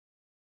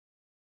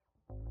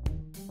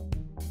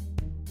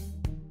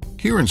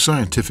Here in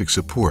Scientific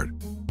Support,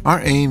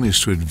 our aim is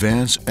to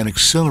advance and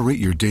accelerate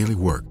your daily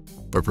work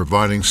by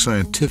providing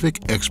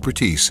scientific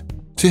expertise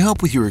to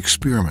help with your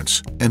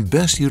experiments and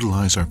best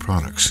utilize our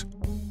products.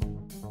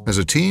 As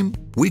a team,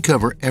 we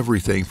cover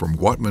everything from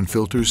Whatman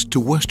filters to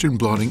Western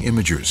blotting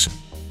imagers,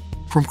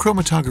 from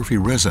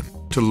chromatography resin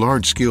to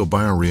large-scale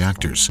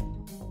bioreactors,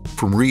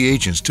 from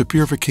reagents to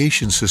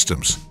purification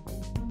systems,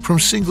 from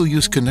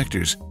single-use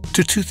connectors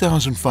to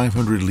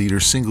 2,500-liter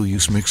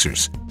single-use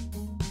mixers,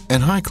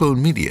 and high-clone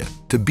media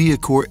to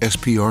Biacore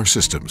SPR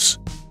systems.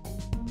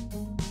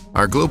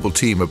 Our global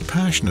team of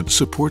passionate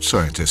support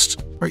scientists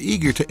are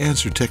eager to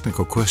answer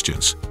technical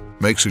questions,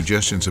 make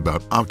suggestions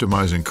about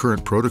optimizing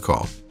current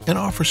protocol, and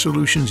offer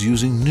solutions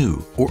using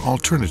new or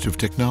alternative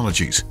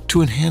technologies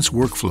to enhance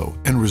workflow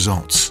and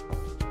results.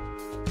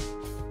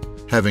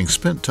 Having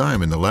spent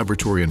time in the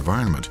laboratory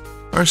environment,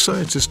 our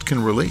scientists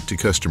can relate to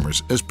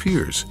customers as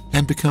peers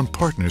and become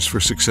partners for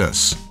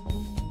success.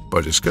 By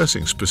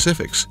discussing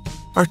specifics,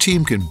 our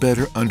team can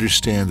better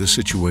understand the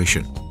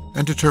situation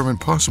and determine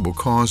possible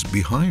cause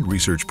behind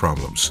research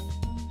problems.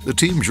 The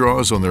team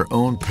draws on their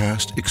own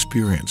past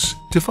experience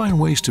to find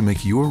ways to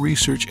make your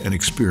research and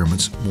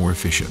experiments more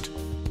efficient.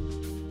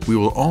 We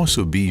will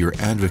also be your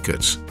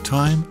advocates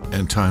time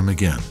and time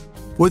again,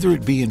 whether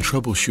it be in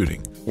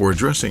troubleshooting or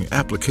addressing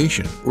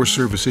application or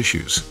service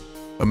issues.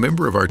 A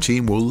member of our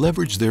team will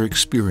leverage their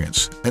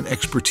experience and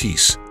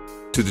expertise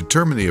to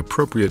determine the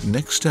appropriate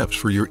next steps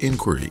for your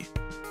inquiry.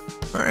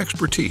 Our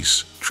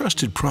expertise,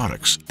 trusted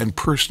products, and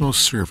personal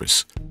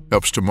service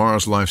helps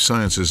tomorrow's life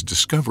sciences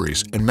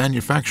discoveries and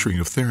manufacturing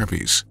of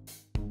therapies.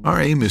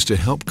 Our aim is to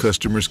help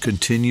customers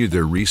continue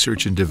their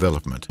research and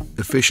development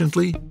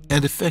efficiently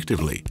and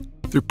effectively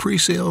through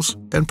pre-sales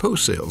and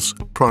post-sales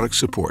product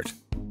support.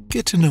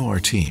 Get to know our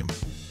team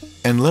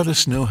and let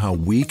us know how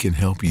we can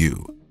help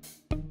you.